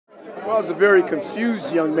Well, I was a very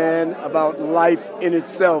confused young man about life in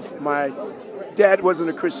itself. My dad wasn't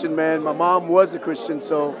a Christian man. My mom was a Christian,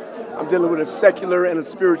 so I'm dealing with a secular and a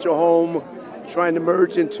spiritual home, trying to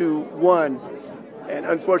merge into one. And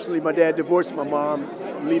unfortunately, my dad divorced my mom,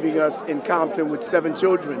 leaving us in Compton with 7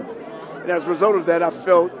 children. And as a result of that, I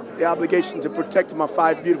felt the obligation to protect my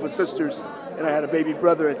 5 beautiful sisters. And I had a baby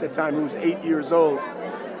brother at that time who was 8 years old.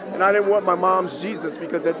 And I didn't want my mom's Jesus,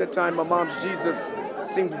 because at that time, my mom's Jesus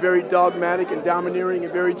seemed very dogmatic and domineering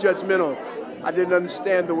and very judgmental. I didn't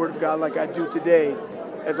understand the Word of God like I do today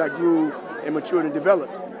as I grew and matured and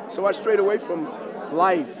developed. So I strayed away from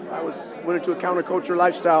life. Went into a counterculture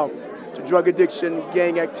lifestyle to drug addiction,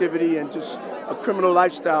 gang activity, and just a criminal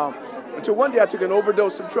lifestyle. Until one day I took an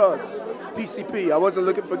overdose of drugs, PCP. I wasn't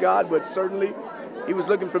looking for God, but certainly He was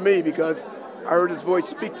looking for me, because I heard His voice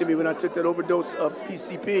speak to me when I took that overdose of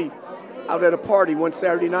PCP out at a party one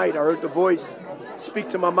Saturday night. I heard the voice speak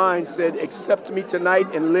to my mind, said, "Accept me tonight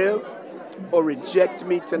and live, or reject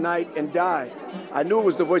me tonight and die." I knew it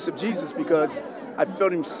was the voice of Jesus, because I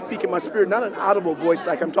felt Him speak in my spirit, not an audible voice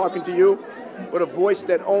like I'm talking to you, but a voice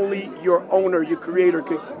that only your owner, your creator,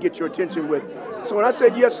 could get your attention with. So when I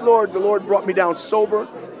said, "Yes, Lord," the Lord brought me down sober.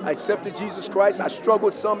 I accepted Jesus Christ. I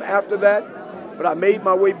struggled some after that, but I made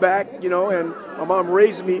my way back, and my mom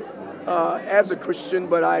raised me as a Christian,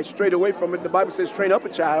 but I strayed away from it. The Bible says, train up a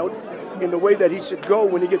child in the way that he should go.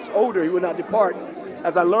 When he gets older, he will not depart.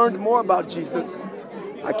 As I learned more about Jesus,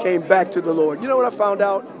 I came back to the Lord. You know what I found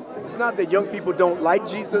out? It's not that young people don't like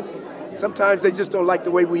Jesus. Sometimes they just don't like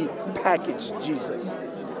the way we package Jesus.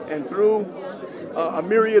 And through a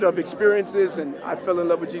myriad of experiences, and I fell in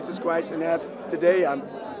love with Jesus Christ. And as today, I'm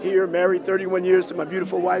here, married 31 years to my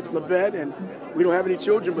beautiful wife, Lavette, and we don't have any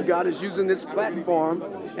children, but God is using this platform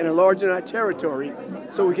and enlarging our territory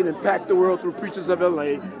so we can impact the world through preachers of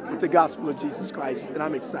LA with the gospel of Jesus Christ, and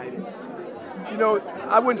I'm excited.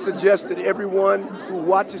 I wouldn't suggest that everyone who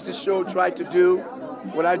watches the show try to do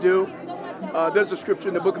what I do. There's a scripture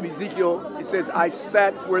in the book of Ezekiel. It says, "I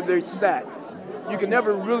sat where they sat." You can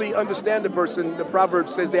never really understand a person. The proverb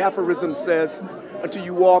says, the aphorism says, until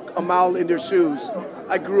you walk a mile in their shoes.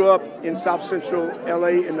 I grew up in South Central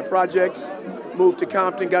LA in the projects, moved to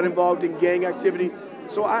Compton, got involved in gang activity.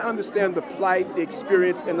 So I understand the plight, the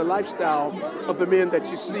experience, and the lifestyle of the men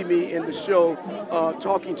that you see me in the show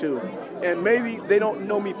talking to. And maybe they don't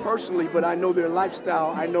know me personally, but I know their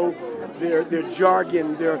lifestyle. I know their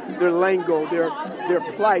jargon, their lingo, their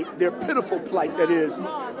plight, their pitiful plight, that is.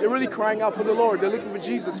 They're really crying out for the Lord. They're looking for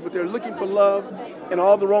Jesus, but they're looking for love in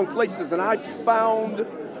all the wrong places. And I found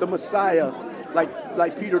the Messiah,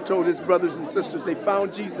 like Peter told his brothers and sisters. They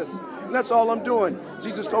found Jesus. And that's all I'm doing.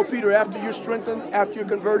 Jesus told Peter, after you're strengthened, after you're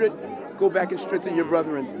converted, go back and strengthen your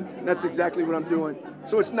brethren. And that's exactly what I'm doing.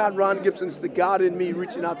 So it's not Ron Gibson, it's the God in me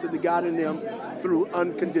reaching out to the God in them through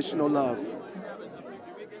unconditional love.